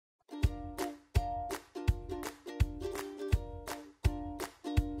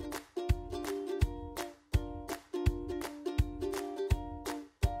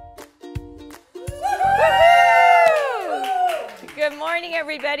morning,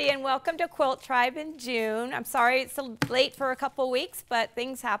 everybody, and welcome to Quilt Tribe in June. I'm sorry it's late for a couple weeks, but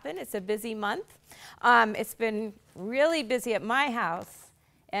things happen. It's a busy month. It's been really busy at my house,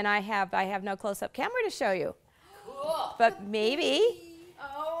 and I have no close-up camera to show you. Cool. But maybe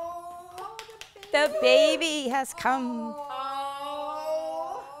Oh, the baby has come.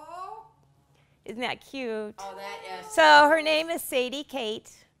 Oh. Isn't that cute? Oh, that is. So her name is Sadie Kate.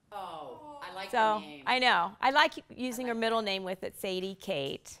 Oh, I like the So name. I know. I like using her middle name with it, Sadie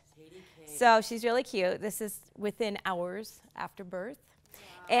Kate. Sadie Kate. So she's really cute. This is within hours after birth. Wow.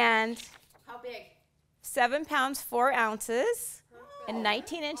 And How big? 7 pounds, 4 ounces, and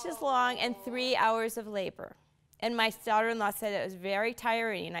 19 inches long, and 3 hours of labor. And my daughter-in-law said it was very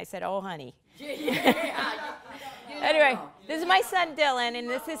tiring, and I said, oh, honey. Anyway, this is my son Dylan, and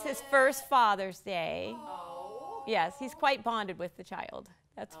this is his first Father's Day. Oh. Yes, he's quite bonded with the child.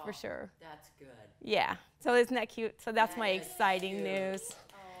 That's for sure. That's good. Yeah, so isn't that cute? So that's my That is exciting cute. news.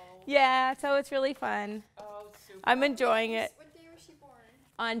 Oh. Yeah, so it's really fun. Oh, super. I'm enjoying it. What day was she born?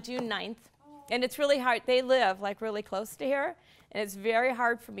 On June 9th. And it's really hard. They live like really close to here, and it's very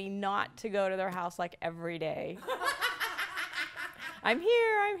hard for me not to go to their house like every day. I'm here.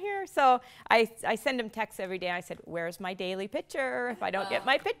 So I send them texts every day. I said, where's my daily picture? If I don't get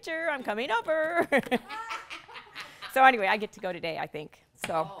my picture, I'm coming over. So anyway, I get to go today, I think.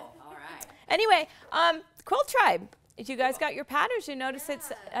 So Oh, all right. anyway, Quilt Tribe. If you guys got your patterns, you notice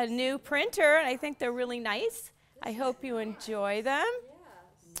it's a new printer, and I think they're really nice. I hope you enjoy them.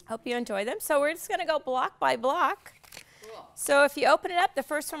 Hope you enjoy them. So we're just going to go block by block. Cool. So if you open it up, the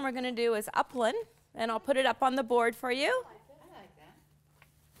first one we're going to do is Upland, and I'll put it up on the board for you. I like that.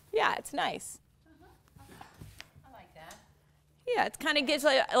 Yeah, it's nice. I like that. Yeah, it kind of gives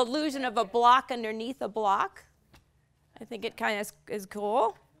an illusion of a block underneath a block. I think it kind of is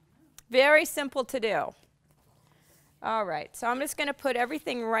cool. Very simple to do. All right, so I'm just going to put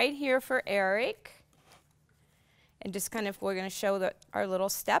everything right here for Eric. And just kind of, we're going to show our little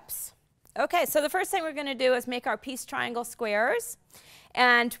steps. Okay, so the first thing we're going to do is make our peace triangle squares.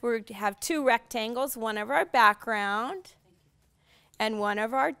 And we have 2 rectangles, one of our background and one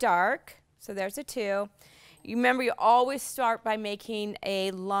of our dark. So there's a 2. You remember, you always start by making a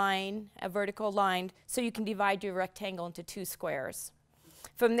line, a vertical line, so you can divide your rectangle into 2 squares.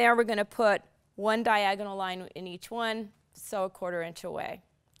 From there, we're going to put 1 diagonal line in each one, so 1/4 inch away.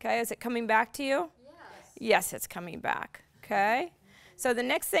 Okay, is it coming back to you? Yes, it's coming back, okay? So the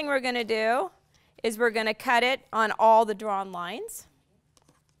next thing we're going to do is we're going to cut it on all the drawn lines.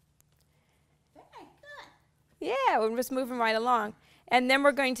 Very good. Yeah, we're just moving right along. And then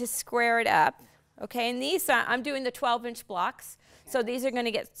we're going to square it up, okay? And these, I'm doing the 12-inch blocks, so these are going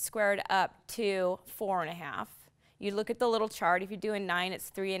to get squared up to 4.5. You look at the little chart. If you're doing 9,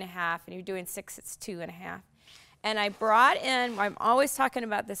 it's 3.5, and you're doing 6, it's 2.5. And I brought in, I'm always talking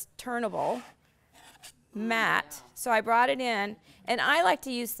about this turnable mat. So I brought it in, and I like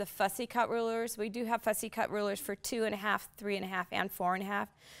to use the fussy cut rulers. We do have fussy cut rulers for 2.5, 3.5, and 4.5.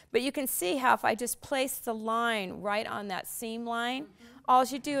 But you can see how if I just place the line right on that seam line, all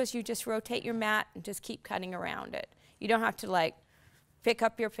you do is you just rotate your mat and just keep cutting around it. You don't have to like pick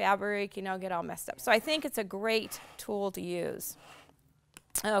up your fabric, you know, get all messed up. So I think it's a great tool to use.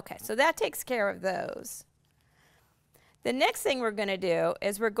 Okay, so that takes care of those. The next thing we're going to do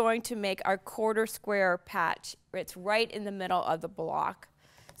is we're going to make our 1/4 square patch. It's right in the middle of the block.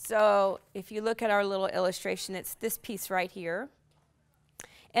 So if you look at our little illustration, it's this piece right here.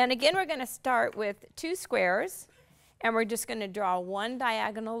 And again, we're going to start with 2 squares, and we're just going to draw 1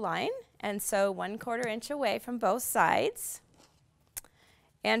 diagonal line, and so 1/4 inch away from both sides.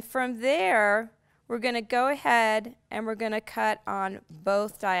 And from there, we're going to go ahead and we're going to cut on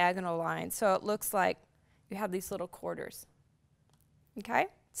both diagonal lines. So it looks like you have these little quarters. Okay?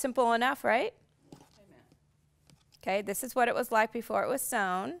 Simple enough, right? Amen. Okay, this is what it was like before it was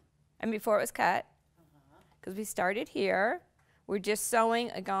sewn and before it was cut. Because we started here. We're just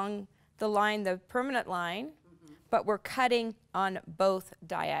sewing along the line, the permanent line, but we're cutting on both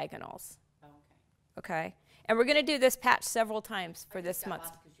diagonals. Okay. Okay? And we're going to do this patch several times for this month.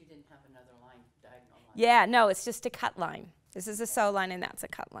 Because you didn't have another line, diagonal line. Yeah, no, it's just a cut line. This is a sew line, and that's a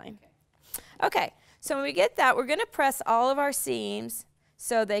cut line. Okay, so when we get that, we're going to press all of our seams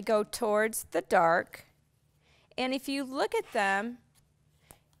so they go towards the dark. And if you look at them,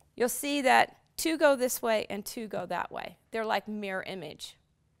 you'll see that 2 go this way and 2 go that way. They're like mirror image.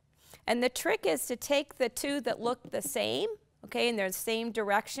 And the trick is to take the 2 that look the same, okay, in their same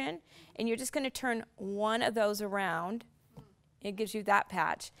direction, and you're just going to turn one of those around It gives you that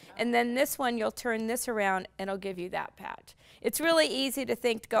patch. And then this one, you'll turn this around and it'll give you that patch. It's really easy to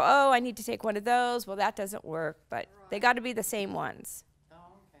think, to go, oh, I need to take one of those. Well, that doesn't work, but they got to be the same ones. Oh,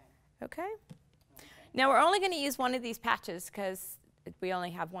 okay. Okay? Now, we're only going to use one of these patches because we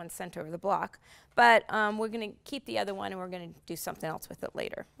only have one center of the block. But we're going to keep the other one and we're going to do something else with it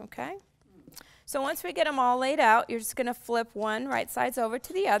later. Okay? So once we get them all laid out, you're just going to flip one right sides over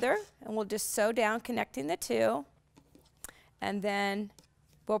to the other. And we'll just sew down, connecting the two. And then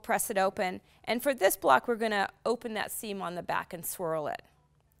we'll press it open. And for this block, we're going to open that seam on the back and swirl it.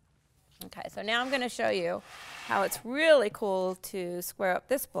 Okay, so now I'm going to show you how it's really cool to square up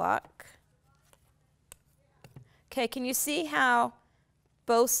this block. Okay, can you see how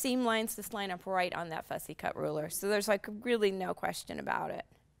both seam lines just line up right on that fussy cut ruler? So there's like really no question about it.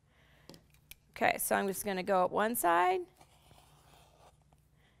 Okay, so I'm just going to go up one side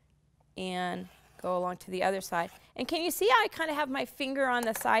and go along to the other side. And can you see how I kind of have my finger on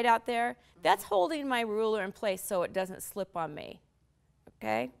the side out there? That's holding my ruler in place so it doesn't slip on me.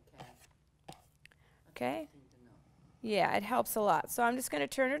 Okay? Okay? Yeah, it helps a lot. So I'm just going to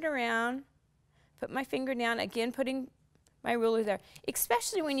turn it around, put my finger down, again putting my ruler there.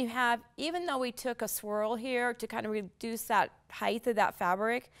 Especially when you have, even though we took a swirl here to kind of reduce that height of that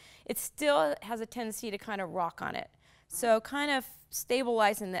fabric, it still has a tendency to kind of rock on it. So kind of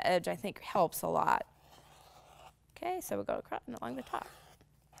stabilizing the edge, I think, helps a lot. Okay, so we'll go across and along the top.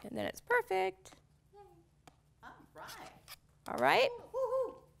 And then it's perfect. All right. All right?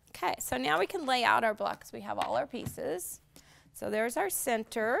 Woohoo! Okay, so now we can lay out our blocks. We have all our pieces. So there's our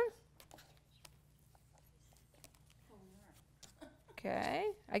center. Okay,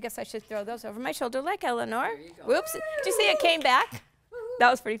 I guess I should throw those over my shoulder like Eleanor. There you go. Whoops, did you see it came back? That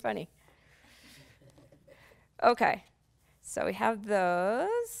was pretty funny. Okay, so we have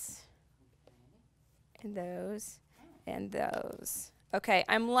those, and those, and those. Okay,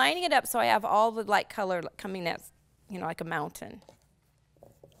 I'm lining it up so I have all the light color coming at, you know, like a mountain.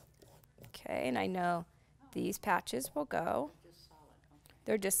 Okay, and I know these patches will go. Just solid. Okay.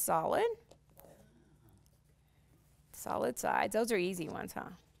 They're just solid. Solid sides. Those are easy ones, huh?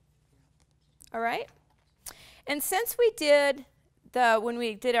 All right. And since we did when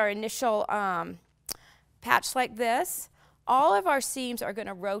we did our initial patch like this, all of our seams are going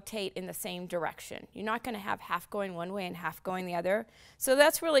to rotate in the same direction. You're not going to have half going one way and half going the other. So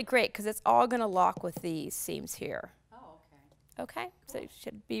that's really great because it's all going to lock with these seams here. Oh, okay. Okay? So it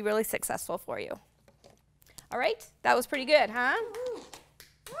should be really successful for you. All right? That was pretty good, huh?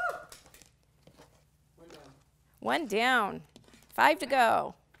 One down. 5 to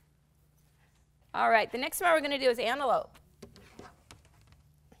go. All right, the next one we're going to do is antelope.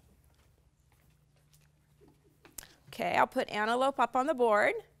 Okay, I'll put antelope up on the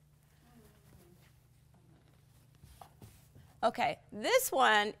board. Okay, this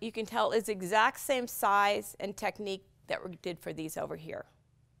one you can tell is exact same size and technique that we did for these over here.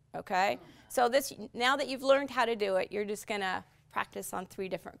 Okay, so this, now that you've learned how to do it, you're just going to practice on 3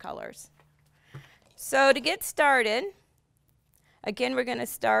 different colors. So to get started, again, we're going to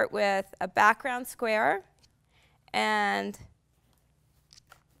start with a background square and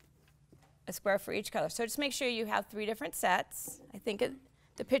a square for each color. So just make sure you have 3 different sets. I think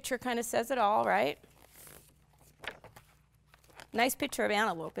the picture kind of says it all, right? Nice picture of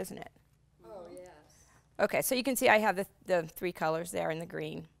antelope, isn't it? Oh, yes. Okay, so you can see I have the 3 colors there in the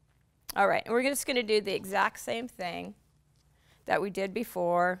green. All right, and we're just going to do the exact same thing that we did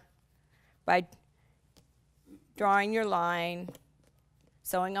before by drawing your line,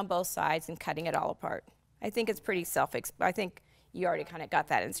 sewing on both sides, and cutting it all apart. I think it's pretty I think you already kind of got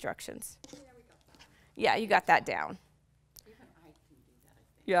that instructions. Yeah, we got that. Yeah, you got that down. Even I can do that, I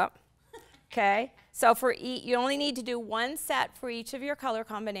think. Yep. Okay, so for you only need to do 1 set for each of your color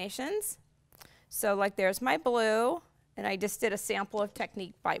combinations. So like there's my blue, and I just did a sample of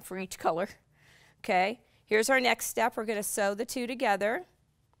technique for each color. Okay, here's our next step. We're going to sew the 2 together.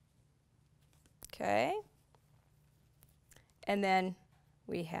 Okay. And then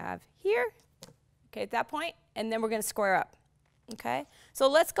we have here, okay, at that point, and then we're going to square up, okay? So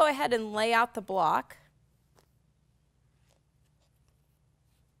let's go ahead and lay out the block.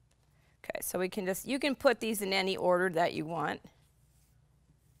 Okay, so we can you can put these in any order that you want.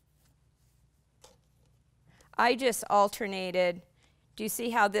 I just alternated. Do you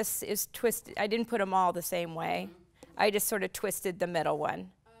see how this is twisted? I didn't put them all the same way. I just sort of twisted the middle one,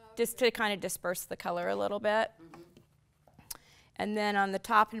 just to kind of disperse the color a little bit. And then on the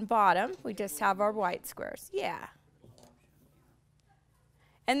top and bottom, we just have our white squares. Yeah.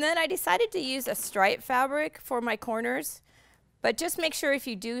 And then I decided to use a stripe fabric for my corners. But just make sure if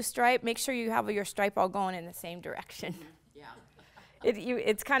you do stripe, make sure you have your stripe all going in the same direction. Yeah.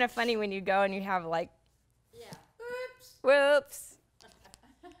 It's kind of funny when you go and you have like, Yeah. Oops. whoops.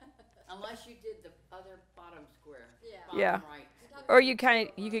 Unless you did the other bottom square. Yeah. Bottom Yeah. right. Or you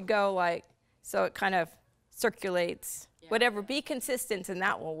could go like, so it kind of circulates. Yeah. Whatever, be consistent and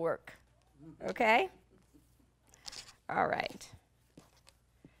that will work. Okay? All right.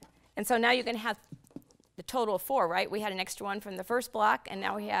 And so now you're going to have the total of 4, right? We had an extra one from the first block, and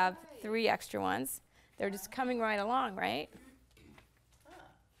now we have 3 extra ones. They're just coming right along, right?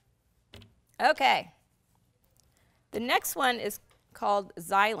 Okay. The next one is called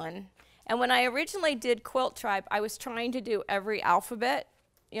Xylan. And when I originally did Quilt Tribe, I was trying to do every alphabet,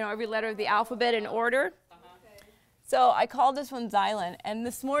 every letter of the alphabet in order. So I called this one Xylan. And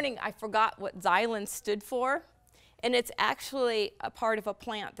this morning I forgot what Xylan stood for. And it's actually a part of a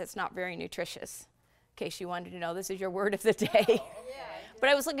plant that's not very nutritious. In case you wanted to know, this is your word of the day. But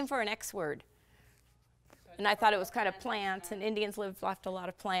I was looking for an X word. And I thought it was kind of plants, and Indians lived off a lot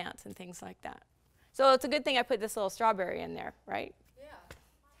of plants and things like that. So it's a good thing I put this little strawberry in there, right?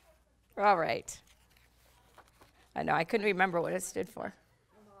 Yeah. All right. I know, I couldn't remember what it stood for.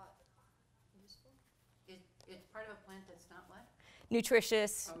 It's part of a plant that's not what?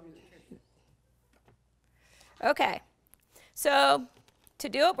 Nutritious. Oh, nutritious. Okay. So to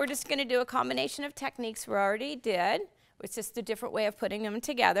do it, we're just going to do a combination of techniques we already did. It's just a different way of putting them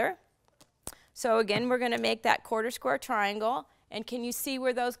together. So again, we're going to make that quarter square triangle. And can you see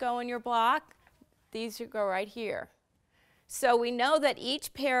where those go in your block? These go right here. So we know that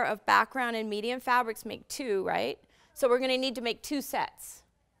each pair of background and medium fabrics make 2, right? So we're going to need to make 2 sets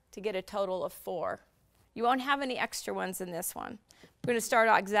to get a total of 4. You won't have any extra ones in this one. We're going to start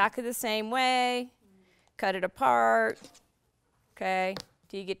out exactly the same way, cut it apart, okay,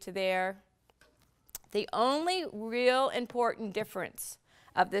 till you get to there. The only real important difference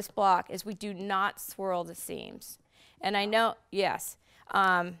of this block is we do not swirl the seams. And I know, yes,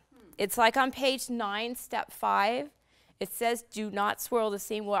 it's like on page 9, step 5, it says do not swirl the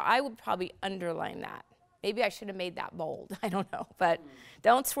seam. Well, I would probably underline that. Maybe I should have made that bold, I don't know, but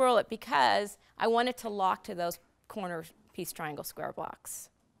don't swirl it because I want it to lock to those corner piece triangle square blocks.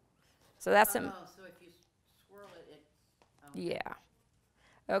 So that's so if you swirl it, yeah.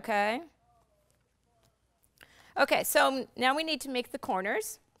 Okay. Okay, so now we need to make the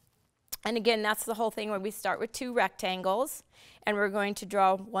corners. And again, that's the whole thing where we start with 2 rectangles. And we're going to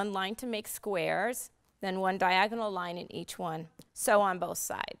draw 1 line to make squares, then 1 diagonal line in each one. So on both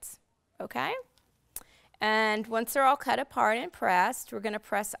sides. Okay? And once they're all cut apart and pressed, we're going to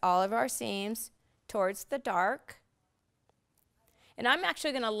press all of our seams towards the dark. And I'm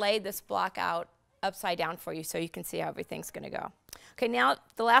actually going to lay this block out upside down for you so you can see how everything's going to go. Okay, now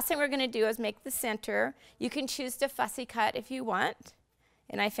the last thing we're going to do is make the center. You can choose to fussy cut if you want.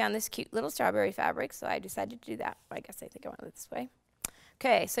 And I found this cute little strawberry fabric, so I decided to do that. I guess I think I want it this way.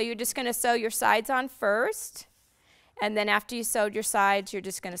 Okay, so you're just going to sew your sides on first. And then after you sewed your sides, you're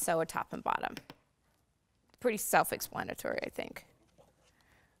just going to sew a top and bottom. Pretty self-explanatory, I think.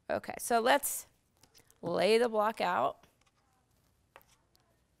 Okay, so let's lay the block out.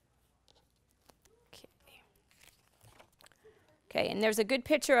 Okay, and there's a good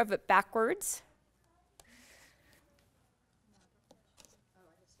picture of it backwards.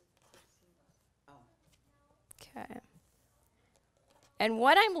 Okay. And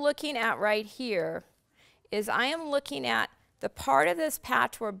what I'm looking at right here is I am looking at the part of this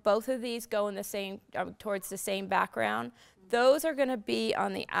patch where both of these go in the same, towards the same background. Those are going to be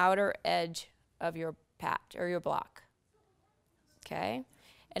on the outer edge of your patch or your block. Okay,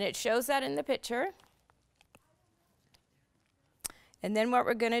 and it shows that in the picture. And then what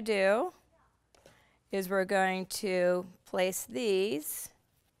we're going to do is we're going to place these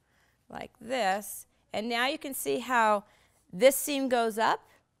like this. And now you can see how this seam goes up,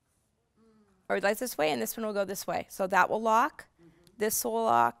 or like this way, and this one will go this way. So that will lock. This will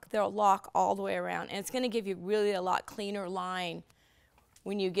lock. They'll lock all the way around. And it's going to give you really a lot cleaner line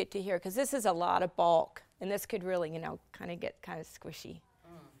when you get to here, because this is a lot of bulk. And this could really, kind of get kind of squishy.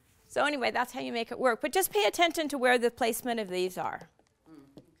 So anyway, that's how you make it work. But just pay attention to where the placement of these are.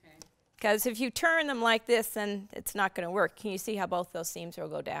 Because if you turn them like this, then it's not going to work. Can you see how both those seams will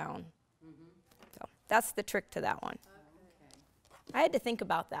go down? So that's the trick to that one. Okay. I had to think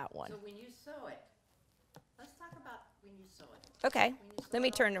about that one. So when you sew it, let's talk about when you sew it. Okay, let me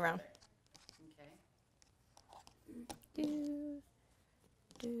turn it around. Okay.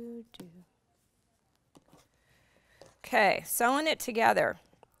 Okay, sewing it together.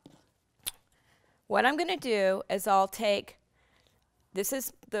 What I'm going to do is I'll take, this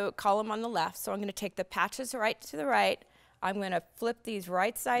is the column on the left, so I'm going to take the patches right to the right. I'm going to flip these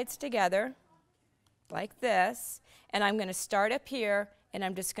right sides together. like this, and I'm going to start up here, and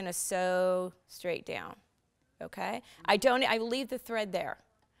I'm just going to sew straight down, okay? I leave the thread there.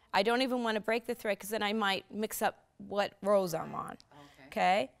 I don't even want to break the thread because then I might mix up what rows I'm on,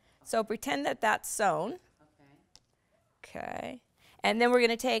 okay? So pretend that that's sewn, okay? And then we're going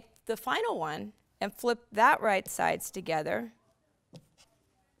to take the final one and flip that right sides together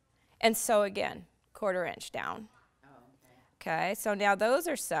and sew again, 1/4 inch down. Okay, so now those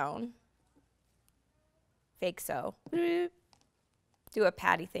are sewn. Fake sew. Do a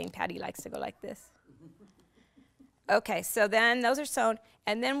Patty thing. Patty likes to go like this. Okay, so then those are sewn,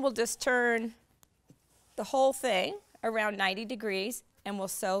 and then we'll just turn the whole thing around 90 degrees, and we'll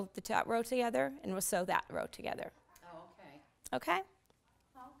sew the top row together, and we'll sew that row together. Oh, okay. Okay?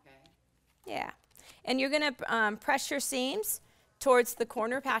 Okay. Yeah. And you're going to press your seams towards the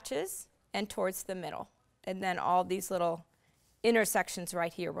corner patches and towards the middle, and then all these little intersections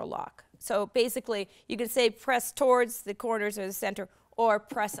right here will lock. So basically, you can say press towards the corners or the center, or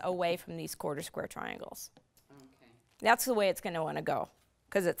press away from these 1/4 square triangles. Okay. That's the way it's going to want to go,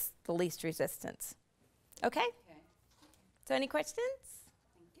 because it's the least resistance. Okay? Okay. So any questions?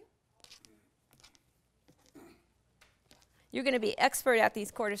 Thank you. You're going to be expert at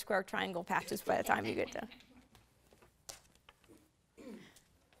these 1/4 square triangle patches by the time you get done.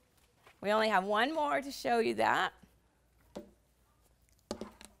 We only have one more to show you that.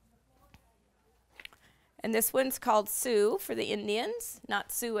 And this one's called Sioux for the Indians,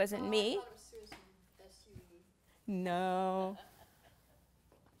 not Sue as in me. No.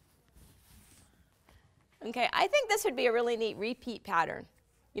 Okay, I think this would be a really neat repeat pattern.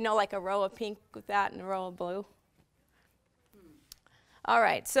 You know, like a row of pink with that and a row of blue. All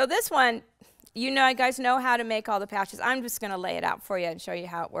right, so this one, you guys know how to make all the patches. I'm just going to lay it out for you and show you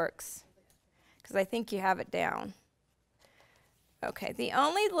how it works, because I think you have it down. Okay, the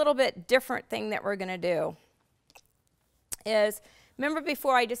only little bit different thing that we're going to do is, remember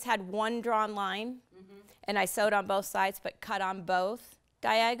before I just had one drawn line and I sewed on both sides but cut on both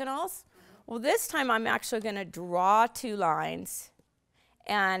diagonals? Well, this time I'm actually going to draw 2 lines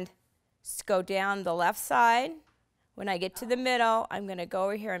and go down the left side. When I get to the middle, I'm going to go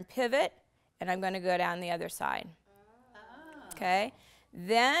over here and pivot, and I'm going to go down the other side. Okay?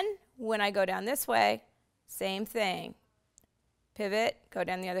 Then when I go down this way, same thing. Pivot, go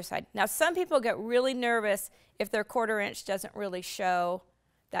down the other side. Now, some people get really nervous if their 1/4 inch doesn't really show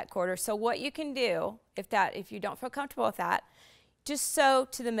that quarter. So what you can do, if you don't feel comfortable with that, just sew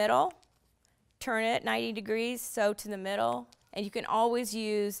to the middle, turn it 90 degrees, sew to the middle, and you can always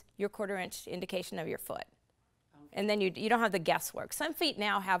use your 1/4 inch indication of your foot. And then you don't have the guesswork. Some feet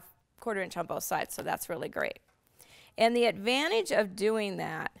now have 1/4 inch on both sides, so that's really great. And the advantage of doing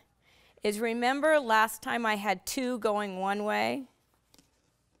that is, remember last time I had 2 going one way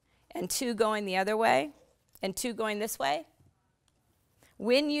and 2 going the other way and 2 going this way?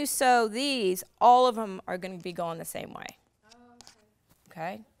 When you sew these, all of them are going to be going the same way. Oh,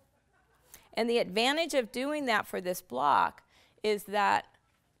 Okay? And the advantage of doing that for this block is that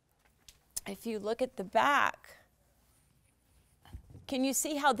if you look at the back, can you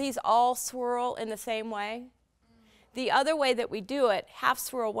see how these all swirl in the same way? The other way that we do it, half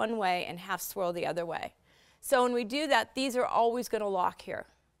swirl one way and half swirl the other way. So when we do that, these are always going to lock here.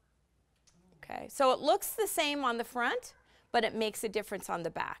 Okay, so it looks the same on the front, but it makes a difference on the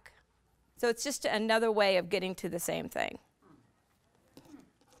back. So it's just another way of getting to the same thing.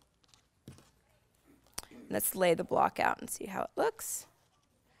 Let's lay the block out and see how it looks.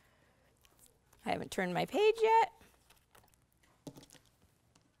 I haven't turned my page yet.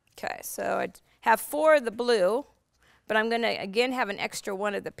 Okay, so I have 4 of the blue, but I'm going to, again, have an extra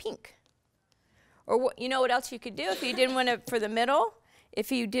 1 of the pink. Or you know what else you could do if you didn't want to, for the middle?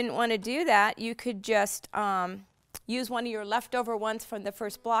 If you didn't want to do that, you could just use one of your leftover ones from the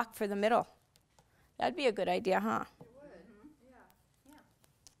first block for the middle. That'd be a good idea, huh? it would. Yeah. Yeah.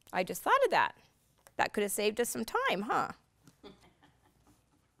 I just thought of that. That could have saved us some time, huh?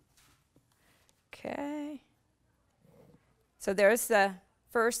 Okay. So there's the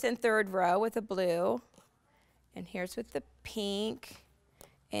first and third row with the blue. And here's with the pink.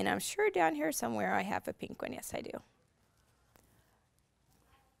 And I'm sure down here somewhere I have a pink one. Yes, I do.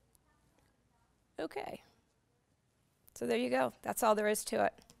 Okay. So there you go. That's all there is to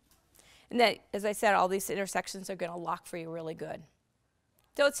it. And that, as I said, all these intersections are going to lock for you really good.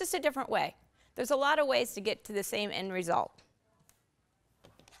 So it's just a different way. There's a lot of ways to get to the same end result.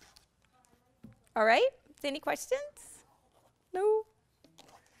 All right? Any questions? No?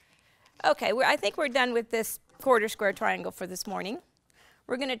 Okay, I think we're done with this 1/4 square triangle for this morning.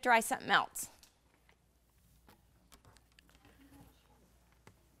 We're going to try something else.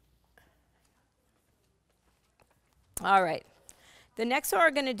 All right. The next one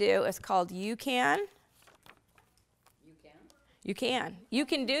we're going to do is called You Can. You can? You can. You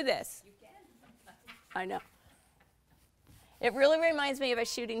can do this. You can. I know. It really reminds me of a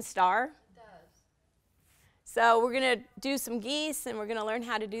shooting star. It does. So we're going to do some geese, and we're going to learn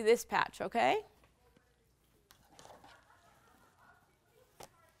how to do this patch, okay?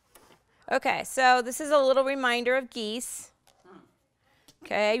 Okay, so this is a little reminder of geese.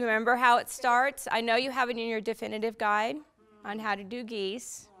 Okay, remember how it starts? I know you have it in your definitive guide on how to do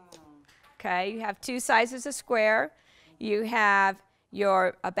geese. Okay, you have two sizes of square. You have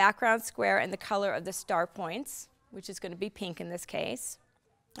your background square and the color of the star points, which is going to be pink in this case.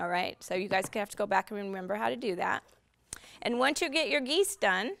 All right, so you guys have to go back and remember how to do that. And once you get your geese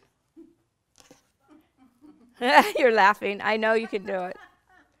done, you're laughing. I know you can do it.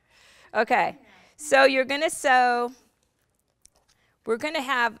 Okay, so you're going to sew. We're going to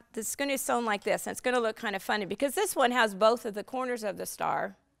have, this is going to be sewn like this, and it's going to look kind of funny because this one has both of the corners of the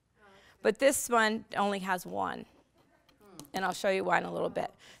star, but this one only has one. And I'll show you why in a little bit.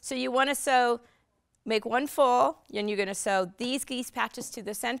 So you want to sew, make one full, and you're going to sew these geese patches to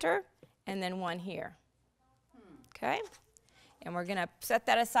the center, and then one here. Okay? And we're going to set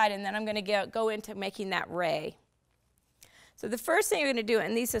that aside, and then I'm going to go into making that ray. So the first thing you're going to do,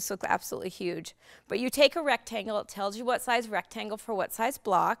 and these just look absolutely huge, but you take a rectangle. It tells you what size rectangle for what size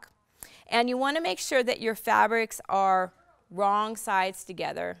block. And you want to make sure that your fabrics are wrong sides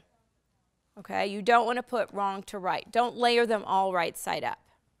together. Okay? You don't want to put wrong to right. Don't layer them all right side up.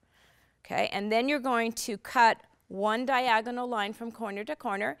 Okay? And then you're going to cut one diagonal line from corner to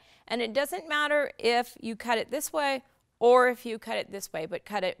corner. And it doesn't matter if you cut it this way or if you cut it this way, but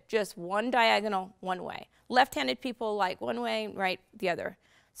cut it just one diagonal one way. Left-handed people like one way, right the other.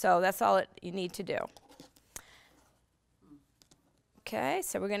 So that's all you need to do. Okay,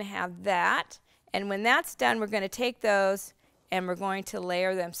 so we're going to have that. And when that's done, we're going to take those and we're going to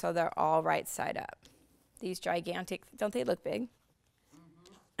layer them so they're all right side up. These gigantic, don't they look big?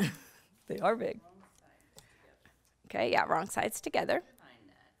 Mm-hmm. They are big. Okay, yeah, wrong sides together.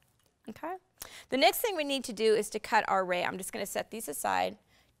 Okay. The next thing we need to do is to cut our ray. I'm just going to set these aside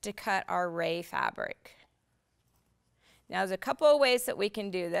to cut our ray fabric. Now, there's a couple of ways that we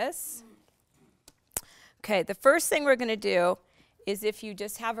can do this. Okay, the first thing we're going to do is if you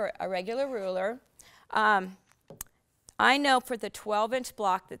just have a regular ruler. I know for the 12-inch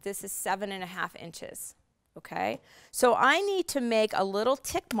block that this is 7.5 inches. Okay, so I need to make a little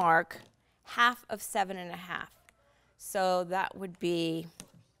tick mark half of 7.5. So that would be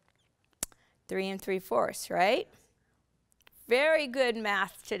 3 3/4, right? Very good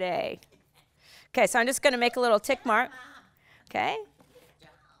math today. Okay, so I'm just going to make a little tick mark. Okay?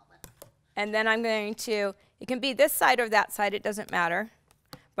 And then I'm going to, it can be this side or that side, it doesn't matter.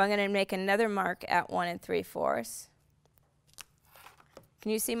 But I'm going to make another mark at 1 3/4.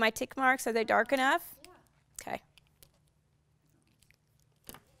 Can you see my tick marks? Are they dark enough? Yeah. Okay.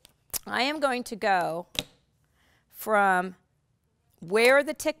 I am going to go from where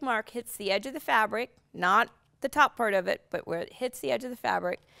the tick mark hits the edge of the fabric, not the top part of it, but where it hits the edge of the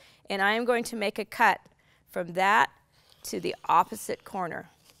fabric, and I am going to make a cut from that to the opposite corner.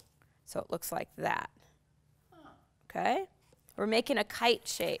 So it looks like that. Okay? We're making a kite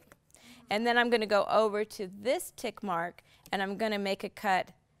shape. And then I'm going to go over to this tick mark, and I'm going to make a cut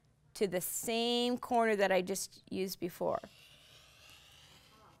to the same corner that I just used before.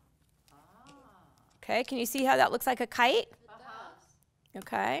 Okay, can you see how that looks like a kite?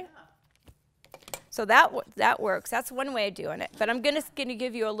 Okay. So that works. That's one way of doing it. But I'm going to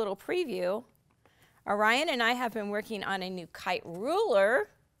give you a little preview. Orion and I have been working on a new kite ruler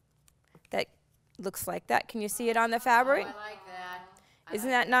that looks like that. Can you see it on the fabric? Oh, I like that. Isn't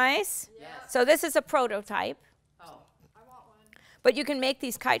that nice? Yes. So this is a prototype. Oh. I want one. But you can make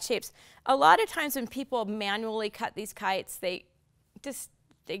these kite shapes. A lot of times when people manually cut these kites, they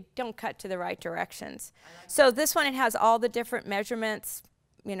don't cut to the right directions. Like so this one, it has all the different measurements,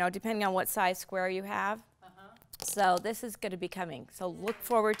 you know, depending on what size square you have. So this is going to be coming. So look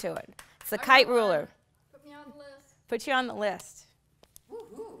forward to it. It's the kite ruler. Put me on the list. Put you on the list.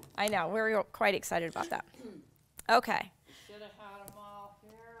 Woohoo. I know. We're quite excited about that. Okay. Should have had them all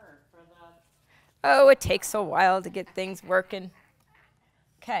here for the. Oh, it takes a while to get things working.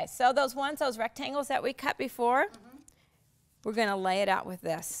 Okay, so those rectangles that we cut before, we're going to lay it out with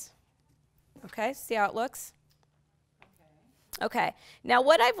this. Okay, see how it looks? Okay, now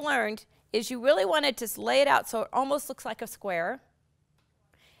what I've learned is you really want to just lay it out so it almost looks like a square.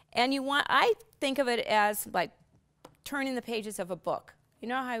 And I think of it as like turning the pages of a book. You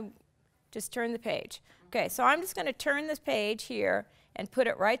know how I just turn the page? Okay, so I'm just going to turn this page here and put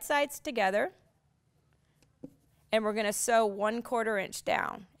it right sides together. and we're going to sew 1/4 inch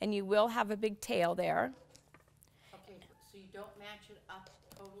down, and you will have a big tail there. Okay, so you don't match it up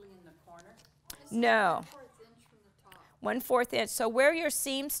totally in the corner? No. 1/4 inch from the top. 1/4 inch. So where your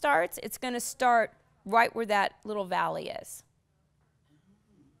seam starts, it's going to start right where that little valley is.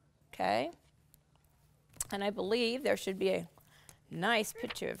 Okay? And I believe there should be a nice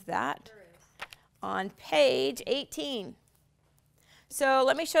picture of that There is. on page 18. So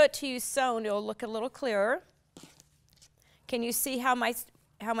let me show it to you sewn. It'll look a little clearer. Can you see how my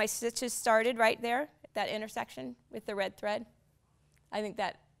stitches started right there at that intersection with the red thread? I think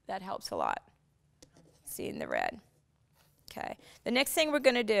that helps a lot, seeing the red. Okay. The next thing we're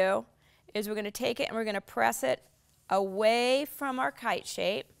going to do is we're going to take it and we're going to press it away from our kite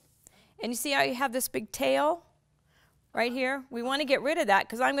shape. And you see how you have this big tail right here? We want to get rid of that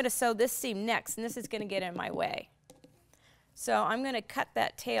because I'm going to sew this seam next, and this is going to get in my way. So I'm going to cut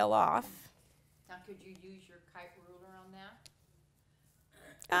that tail off. Now, could you use your kite ruler on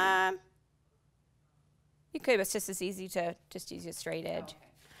that? You could, but it's just as easy to just use a straight edge.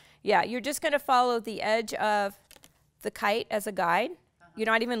 Okay. Yeah, you're just going to follow the edge of the kite as a guide. You're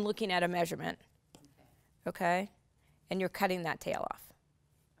not even looking at a measurement. Okay? And you're cutting that tail off.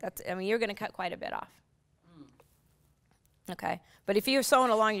 I mean, you're going to cut quite a bit off. Okay? But if you're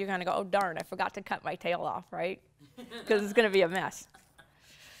sewing along, you're going to go, oh, darn, I forgot to cut my tail off, right? Because it's going to be a mess.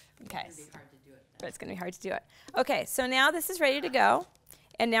 Okay. It's going to be hard to do it. But it's going to be hard to do it. Okay, so now this is ready to go.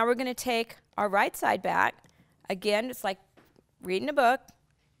 And now we're going to take our right side back. Again, it's like reading a book.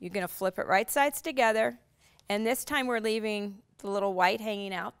 You're going to flip it right sides together. And this time we're leaving the little white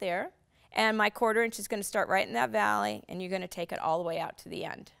hanging out there. And my 1/4 inch is going to start right in that valley, and you're going to take it all the way out to the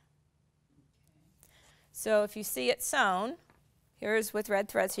end. So if you see it sewn, here's with red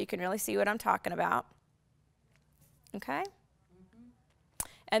thread so you can really see what I'm talking about. Okay?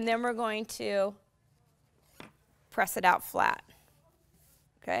 And then we're going to press it out flat.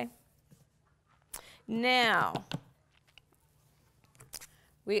 Okay? Now,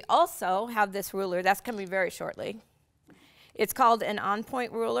 we also have this ruler. That's coming very shortly. It's called an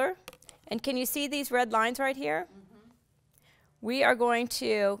on-point ruler. And can you see these red lines right here? We are going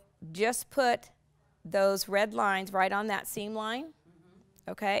to just put those red lines right on that seam line,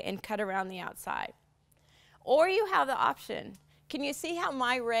 okay, and cut around the outside. Or you have the option. Can you see how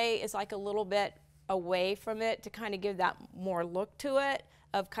my ray is like a little bit away from it to kind of give that more look to it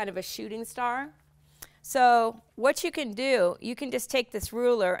of kind of a shooting star? So what you can do, you can just take this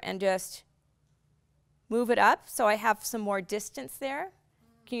ruler and just move it up so I have some more distance there.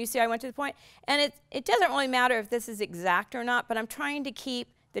 Can you see I went to the point? And it doesn't really matter if this is exact or not, but I'm trying to keep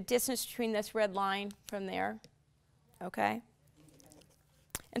the distance between this red line from there, okay?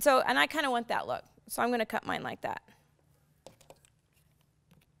 And I kind of want that look, so I'm going to cut mine like that.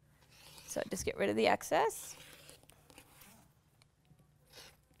 So just get rid of the excess.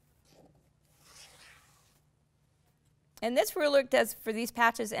 And this ruler does, for these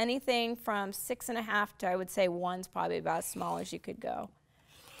patches, anything from 6.5 to, I would say, 1's probably about as small as you could go.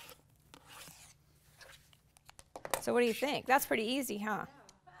 So what do you think? That's pretty easy, huh?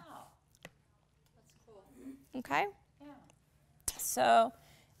 Wow. That's cool. Okay. Yeah. So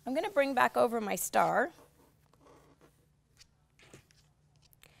I'm going to bring back over my star.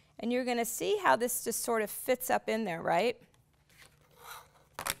 And you're going to see how this just sort of fits up in there, right?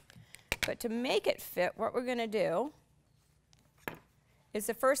 But to make it fit, what we're going to do is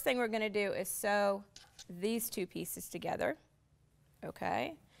the first thing we're going to do is sew these two pieces together.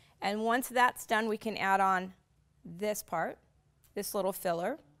 Okay? And once that's done, we can add on this part, this little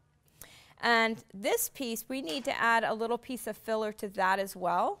filler. And this piece, we need to add a little piece of filler to that as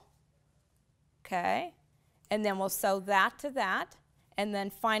well. Okay? And then we'll sew that to that. And then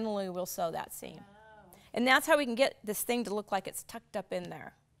finally, we'll sew that seam. Oh, And that's how we can get this thing to look like it's tucked up in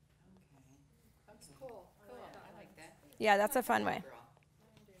there. That's cool. cool. I like that. Yeah, that's a fun way.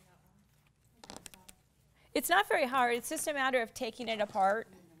 It's not very hard. It's just a matter of taking it apart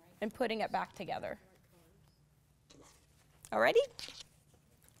and putting it back together. Alrighty?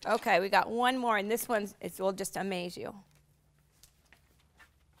 Okay, we got one more, and this one will just amaze you.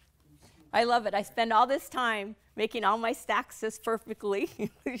 I love it. I spend all this time making all my stacks just perfectly.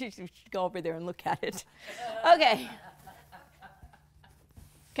 You should go over there and look at it. Okay.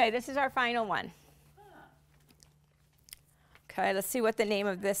 Okay, this is our final one. Okay, let's see what the name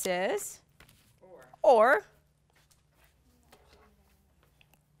of this is. Or.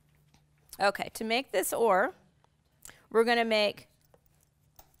 Okay, to make this or, we're going to make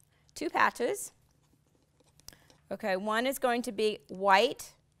 2 patches. Okay, one is going to be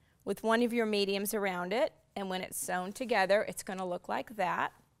white with one of your mediums around it, and when it's sewn together, it's going to look like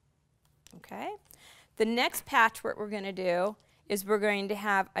that. Okay. The next patchwork we're going to do is we're going to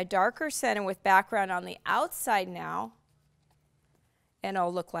have a darker center with background on the outside now, and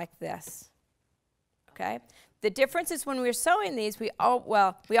it'll look like this. Okay? The difference is when we're sewing these, we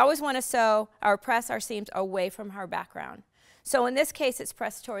always want to sew or press our seams away from our background. So in this case, it's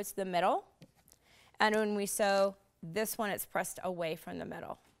pressed towards the middle, and when we sew this one, it's pressed away from the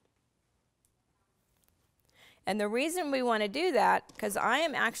middle. And the reason we want to do that, because I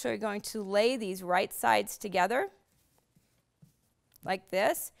am actually going to lay these right sides together, like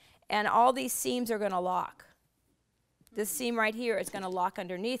this, and all these seams are going to lock. This seam right here is going to lock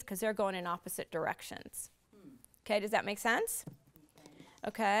underneath because they're going in opposite directions. Okay, does that make sense?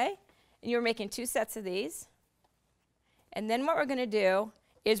 Okay, and you're making 2 sets of these. And then what we're going to do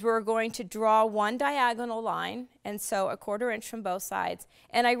is we're going to draw one diagonal line and sew a 1/4 inch from both sides.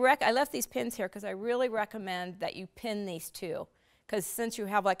 And I left these pins here because I really recommend that you pin these too, because since you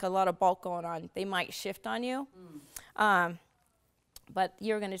have like a lot of bulk going on, they might shift on you. But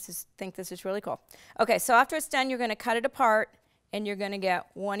you're going to just think this is really cool. Okay, so after it's done, you're going to cut it apart, and you're going to get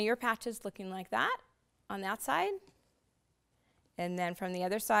one of your patches looking like that on that side. And then from the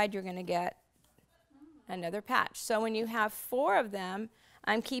other side, you're going to get another patch. So when you have 4 of them,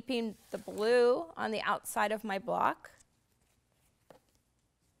 I'm keeping the blue on the outside of my block.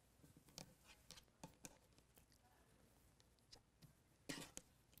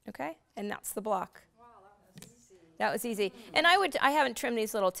 Okay, and that's the block. Wow, that was easy. That was easy. And I haven't trimmed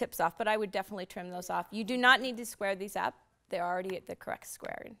these little tips off, but I would definitely trim those off. You do not need to square these up. They're already at the correct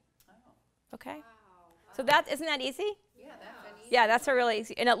squaring. Okay? Wow. So isn't that easy? Yeah, that's an easy. Yeah, that's a really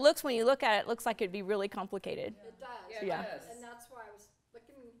easy. And it looks, when you look at it, it looks like it'd be really complicated. It does. Yeah. It does. And that's why I was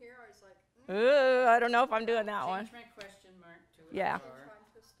looking here, I was like, I don't know if I'm doing that one. Change my question mark to a Yeah. star.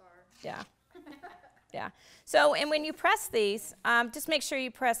 trying to star. Yeah. Yeah. So, and when you press these, just make sure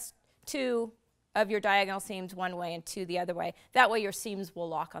you press 2 of your diagonal seams one way and 2 the other way. That way your seams will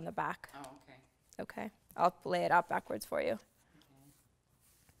lock on the back. Oh, okay. Okay. I'll lay it out backwards for you.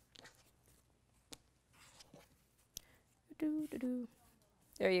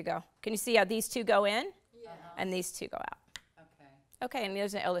 There you go. Can you see how these 2 go in? Yeah. And these 2 go out. Okay. Okay, and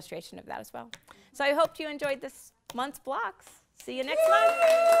there's an illustration of that as well. So I hope you enjoyed this month's blocks. See you next month.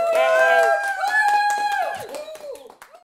 Yay!